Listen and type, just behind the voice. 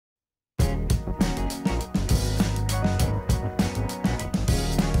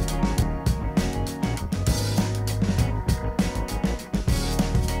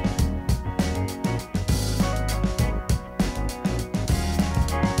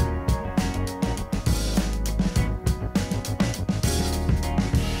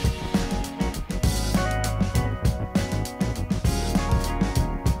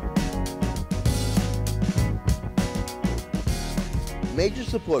Major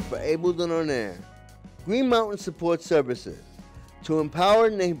support for Ableton On Air. Green Mountain Support Services to empower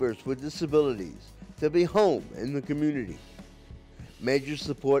neighbors with disabilities to be home in the community. Major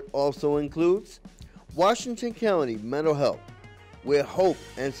support also includes Washington County Mental Health, where hope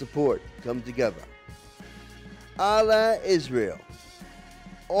and support come together. Allah Israel.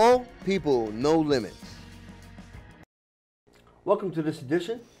 All people, no limits. Welcome to this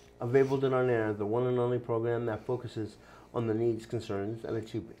edition of Ableton On Air, the one and only program that focuses on the needs, concerns, and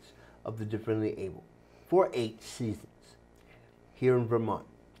achievements of the differently able for 8 seasons here in Vermont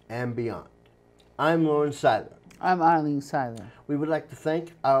and beyond. I'm Lauren Seiler. I'm Arlene Seiler. We would like to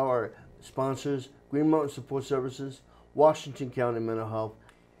thank our sponsors, Green Mountain Support Services, Washington County Mental Health.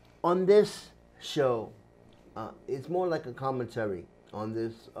 On this show, it's more like a commentary on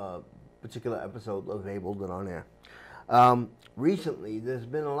this particular episode of Ableton On Air. Recently, there's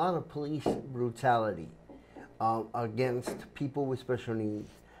been a lot of police brutality against people with special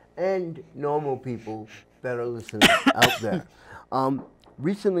needs and normal people that are listening out there.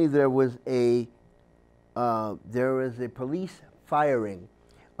 Recently, there was a police firing.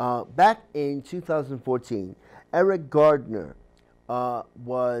 Back in 2014, Eric Gardner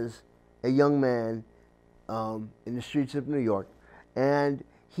was a young man in the streets of New York, and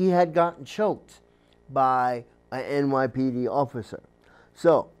he had gotten choked by an NYPD officer.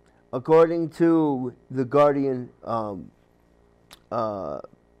 So, according to the Guardian,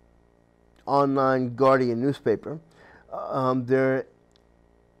 online Guardian newspaper,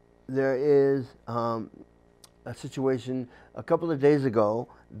 there is a situation a couple of days ago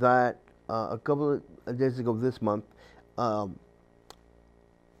that this month,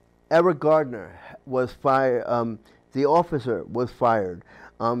 Eric Gardner was fired. The officer was fired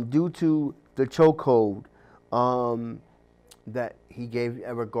due to the chokehold that he gave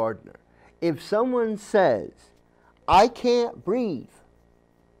Eric Gardner. If someone says, "I can't breathe,"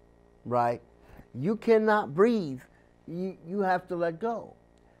 right? You cannot breathe. You have to let go.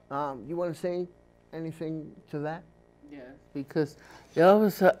 You want to say anything to that? Yes, because the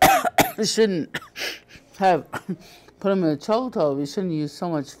officer shouldn't have put him in a chokehold. He shouldn't use so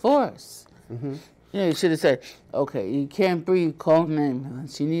much force. Mm-hmm. You know, you should have said, "Okay, you can't breathe. Call an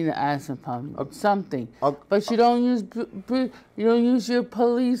ambulance. You need an asthma pump, something." But you don't use your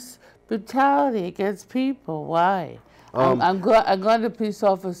police brutality against people. Why? I'm glad the police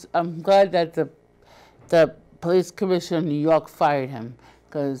officer. I'm glad that the police commissioner in New York fired him,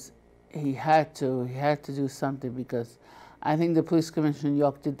 because he had to do something, because I think the police commissioner in New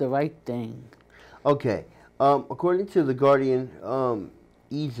York did the right thing. Okay. According to the Guardian,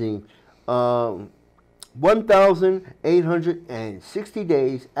 easing. 1,860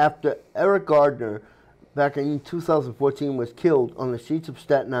 days after Eric Gardner, back in 2014, was killed on the streets of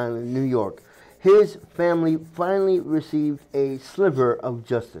Staten Island, New York, his family finally received a sliver of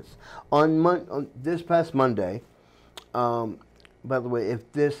justice. On this past Monday, by the way, if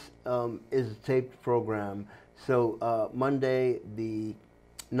this is a taped program, so Monday the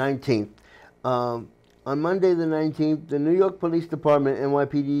 19th, on Monday the 19th, the New York Police Department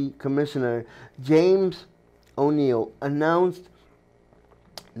NYPD Commissioner James O'Neill announced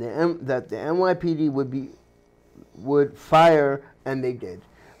that the NYPD would fire, and they did,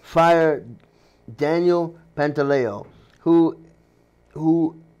 fire Daniel Pantaleo, who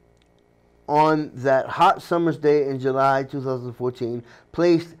on that hot summer's day in July 2014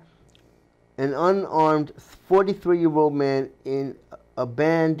 placed an unarmed 43-year-old man in a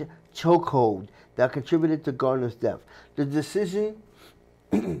banned chokehold that contributed to Gardner's death. The decision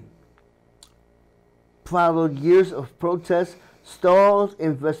followed years of protests, stalled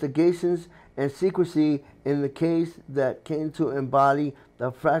investigations, and secrecy in the case that came to embody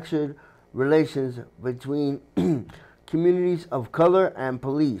the fractured relations between communities of color and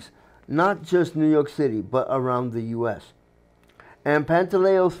police, not just New York City, but around the U.S. And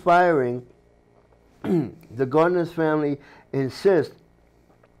Pantaleo's firing, the Gardner's family insists,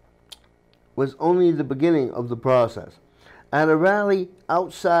 was only the beginning of the process. At a rally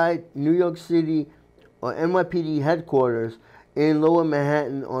outside New York City or NYPD headquarters in Lower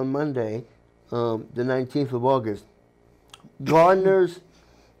Manhattan on Monday, the 19th of August, Gardner's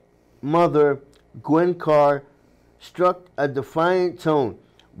mother, Gwen Carr, struck a defiant tone.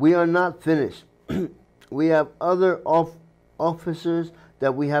 "We are not finished. We have other officers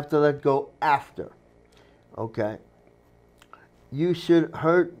that we have to let go after." Okay. You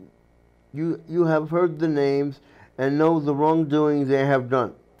have heard the names and know the wrongdoing they have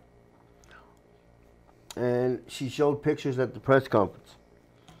done. And she showed pictures at the press conference.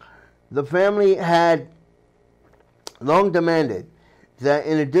 The family had long demanded that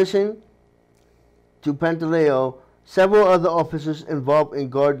in addition to Pantaleo, Several other officers involved in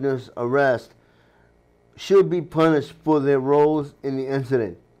Gardner's arrest should be punished for their roles in the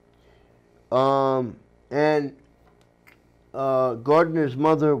incident. And Gardner's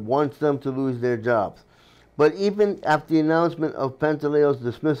mother wants them to lose their jobs. But even after the announcement of Pantaleo's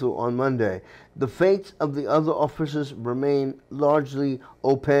dismissal on Monday, the fates of the other officers remain largely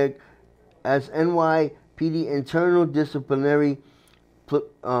opaque as NYPD internal disciplinary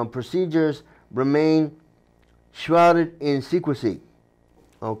procedures remain shrouded in secrecy.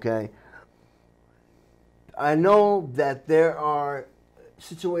 Okay. I know that there are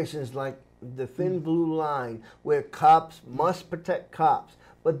situations like the thin blue line where cops must protect cops,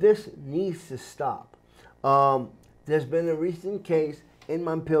 but this needs to stop. There's been a recent case in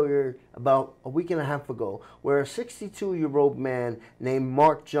Montpelier about a week and a half ago where a 62-year-old man named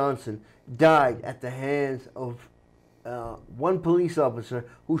Mark Johnson died at the hands of one police officer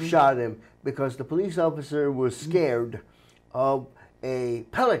who shot him because the police officer was scared of a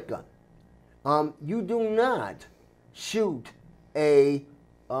pellet gun. You do not shoot a,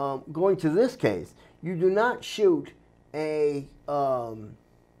 going to this case, you do not shoot a, a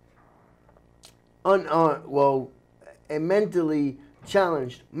mentally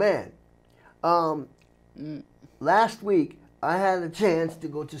challenged man. Last week, I had a chance to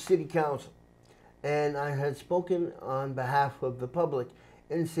go to City Council, and I had spoken on behalf of the public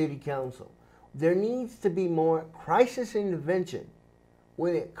in City Council. There needs to be more crisis intervention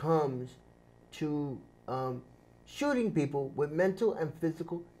when it comes to shooting people with mental and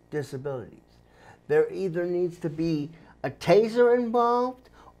physical disabilities. There either needs to be a taser involved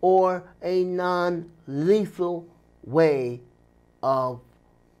or a non-lethal way of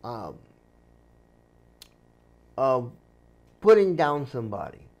putting down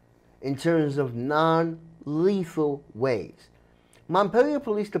somebody in terms of non-lethal ways. Montpelier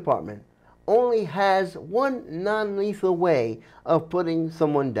Police Department only has one non-lethal way of putting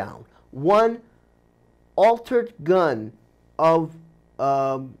someone down. One altered gun of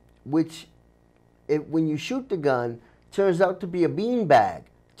which, when you shoot the gun, turns out to be a beanbag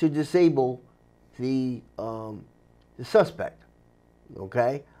to disable the suspect.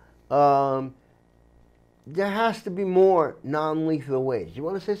 Okay? There has to be more non-lethal ways. You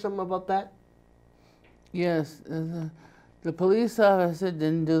want to say something about that? Yes. The police officer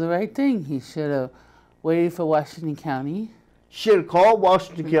didn't do the right thing. He should have waited for Washington County. Should have called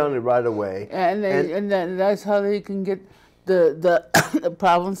Washington County right away. And that's how they can get the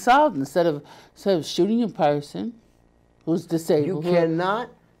problem solved instead of shooting a person who's disabled. You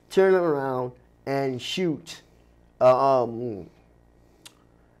cannot turn around and shoot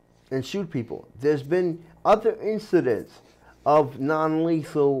people. There's been other incidents of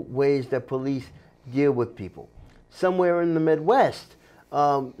non-lethal ways that police deal with people. Somewhere in the Midwest,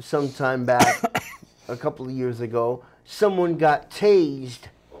 sometime back, a couple of years ago, someone got tased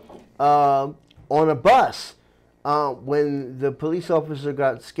on a bus when the police officer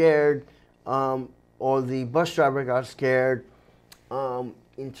got scared or the bus driver got scared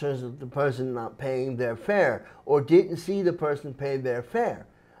in terms of the person not paying their fare or didn't see the person pay their fare.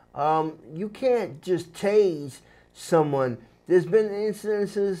 You can't just tase someone. There's been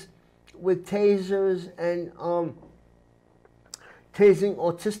incidences with tasers and tasing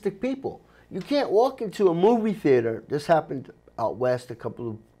autistic people. You can't walk into a movie theater. This happened out west a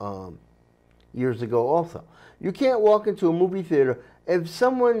couple of years ago also. You can't walk into a movie theater. If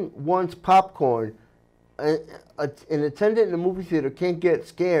someone wants popcorn, an attendant in the movie theater can't get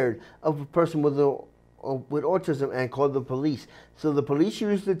scared of a person with autism and call the police. So the police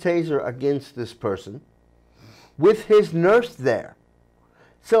use the taser against this person with his nurse there.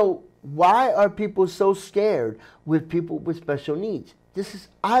 So why are people so scared with people with special needs? This is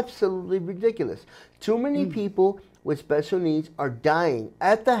absolutely ridiculous. Too many people with special needs are dying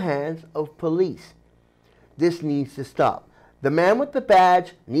at the hands of police. This needs to stop. The man with the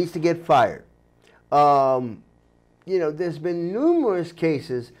badge needs to get fired. You know, there's been numerous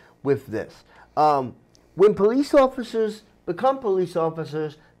cases with this. When police officers become police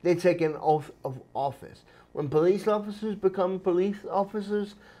officers, they take an oath of office. When police officers become police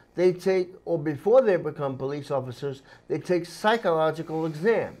officers, they take, or before they become police officers, they take psychological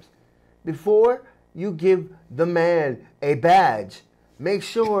exams. Before you give the man a badge, make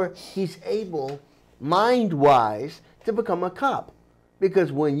sure he's able, mind-wise, to become a cop.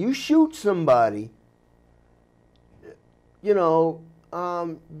 Because when you shoot somebody, you know,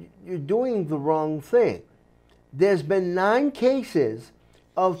 you're doing the wrong thing. There's been 9 cases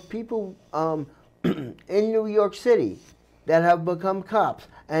of people in New York City that have become cops,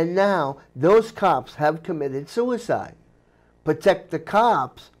 and now those cops have committed suicide. Protect the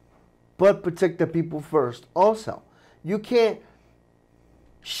cops, but protect the people first also. You can't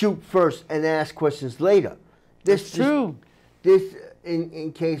shoot first and ask questions later. That's true. This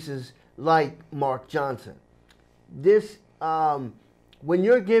in cases like Mark Johnson. This when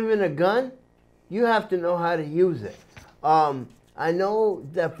you're given a gun, you have to know how to use it. I know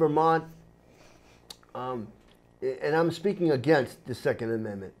that Vermont, and I'm speaking against the Second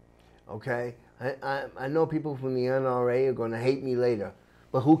Amendment, okay? I know people from the NRA are going to hate me later,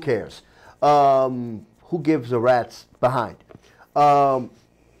 but who cares? Who gives a rat's behind?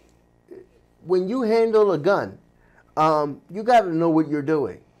 When you handle a gun, you got to know what you're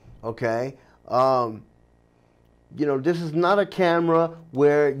doing, okay? You know, this is not a camera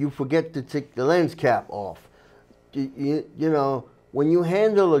where you forget to take the lens cap off. You know, when you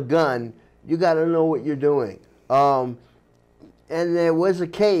handle a gun, you got to know what you're doing. And there was a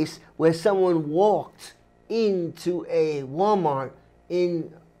case where someone walked into a Walmart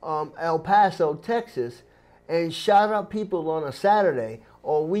in El Paso, Texas, and shot up people on a Saturday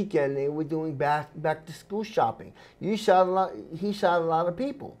or weekend. They were doing back to school shopping. He shot a lot of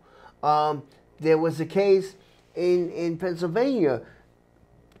people. There was a case in Pennsylvania.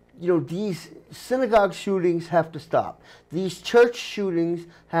 You know, these synagogue shootings have to stop. These church shootings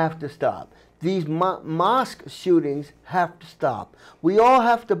have to stop. These mosque shootings have to stop. We all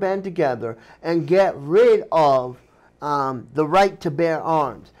have to band together and get rid of the right to bear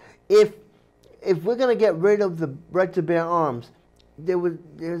arms. If we're going to get rid of the right to bear arms,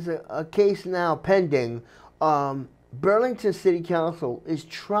 there's a case now pending. Burlington City Council is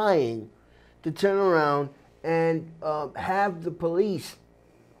trying to turn around and have the police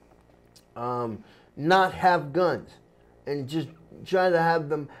not have guns and just try to have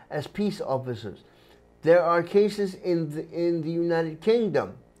them as peace officers. There are cases in the United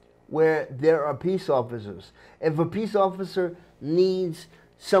Kingdom where there are peace officers. If a peace officer needs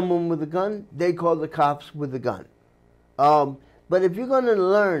someone with a gun, they call the cops with a gun. But if you're going to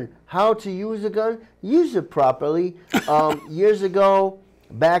learn how to use a gun, use it properly. Years ago,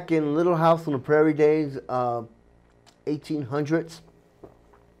 back in Little House on the Prairie days, 1800s,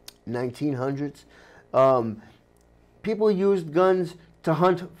 1900s, people used guns to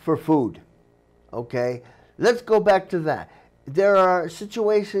hunt for food. Okay, let's go back to that. There are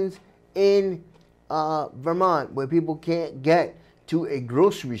situations in Vermont where people can't get to a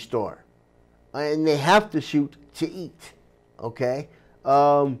grocery store, and they have to shoot to eat. Okay,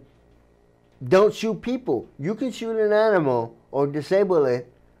 don't shoot people. You can shoot an animal or disable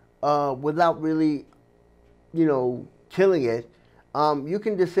it without really, you know, killing it. You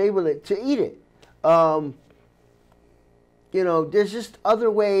can disable it to eat it. You know, there's just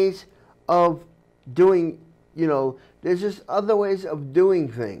other ways of doing, you know, there's just other ways of doing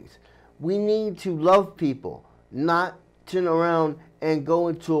things. We need to love people, not turn around and go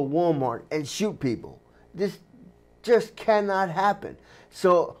into a Walmart and shoot people. This just cannot happen.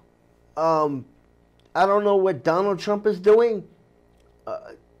 So, I don't know what Donald Trump is doing.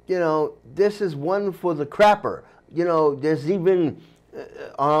 You know, this is one for the crapper. You know, there's even,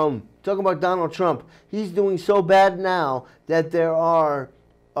 talking about Donald Trump, he's doing so bad now that there are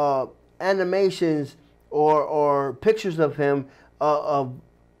animations or pictures of him of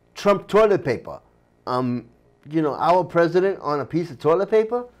Trump toilet paper. You know, our president on a piece of toilet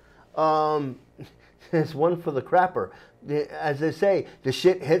paper. It's one for the crapper. As they say, the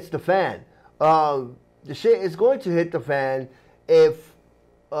shit hits the fan. The shit is going to hit the fan if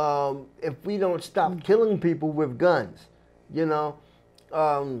we don't stop killing people with guns. You know,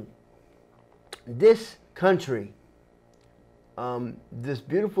 this country, this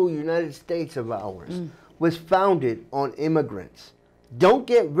beautiful United States of ours, was founded on immigrants. Don't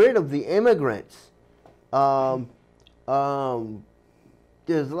get rid of the immigrants.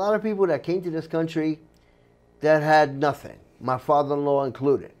 There's a lot of people that came to this country that had nothing, my father-in-law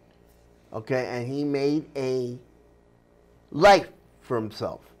included. Okay, and he made a life for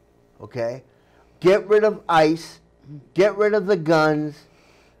himself. Okay, get rid of ICE, get rid of the guns,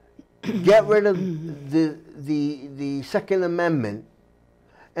 get rid of the Second Amendment,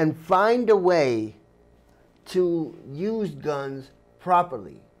 and find a way to use guns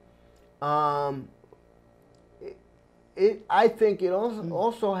properly. I think it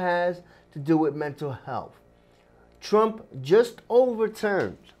also has to do with mental health. Trump just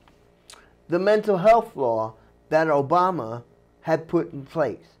overturned the mental health law that Obama had put in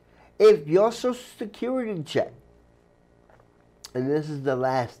place. If your Social Security check, and this is the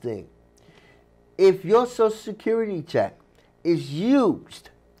last thing, if your Social Security check is used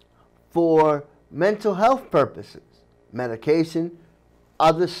for mental health purposes, medication,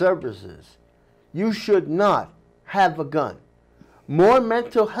 other services, you should not have a gun. More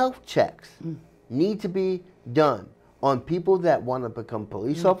mental health checks need to be done on people that want to become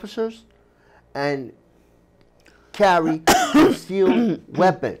police officers and carry concealed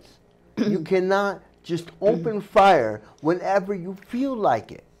weapons. You cannot just open fire whenever you feel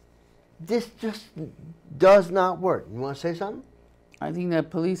like it. This just does not work. You want to say something? I think that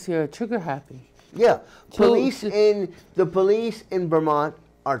police here are trigger happy. Yeah, police in Vermont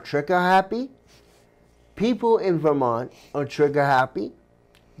are trigger happy. People in Vermont are trigger happy.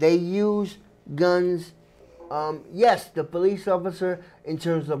 They use guns. Yes, the police officer, in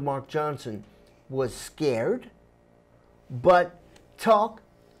terms of Mark Johnson, was scared. But talk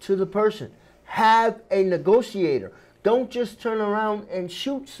to the person. Have a negotiator. Don't just turn around and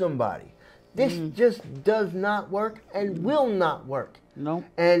shoot somebody. This just does not work and will not work. Nope.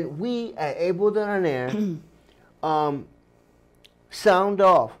 And we at Able Done on Air sound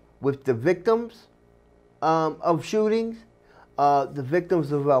off with the victims of shootings, the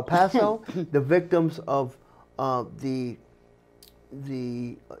victims of El Paso, the victims of the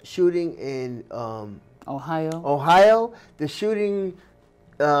shooting in Ohio, the shootings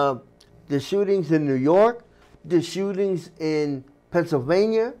in New York, the shootings in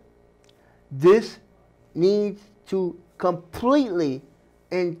Pennsylvania. This needs to completely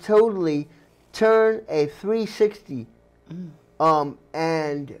and totally turn a 360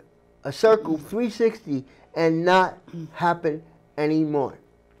 and a circle 360 and not happen anymore.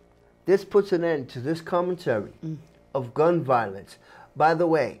 This puts an end to this commentary of gun violence. By the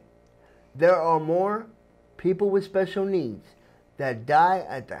way, there are more people with special needs that die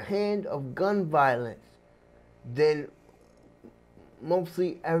at the hand of gun violence than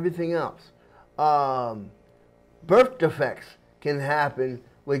mostly everything else. Birth defects can happen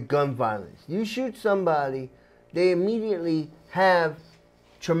with gun violence. You shoot somebody, they immediately have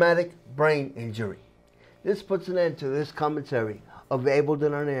traumatic brain injury. This puts an end to this commentary of Able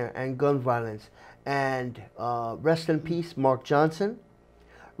Done on Air and gun violence. And rest in peace, Mark Johnson.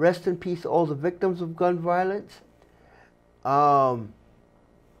 Rest in peace, all the victims of gun violence.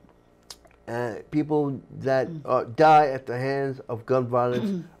 People that die at the hands of gun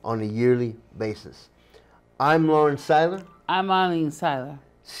violence on a yearly basis. I'm Lawrence Seiler. I'm Arlene Seiler.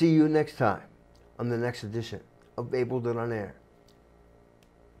 See you next time on the next edition of Able Done on Air.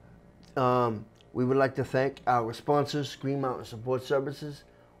 We would like to thank our sponsors, Green Mountain Support Services,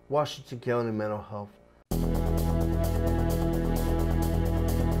 Washington County Mental Health.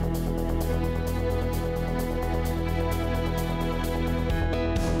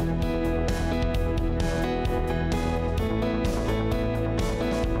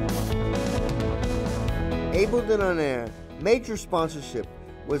 Able Done on Air major sponsorship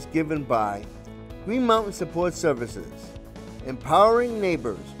was given by Green Mountain Support Services, empowering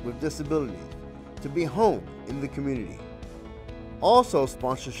neighbors with disabilities to be home in the community. Also,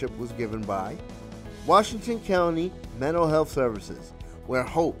 sponsorship was given by Washington County Mental Health Services, where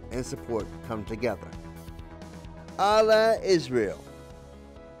hope and support come together. Allah Israel.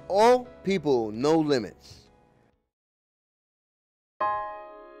 All people, no limits.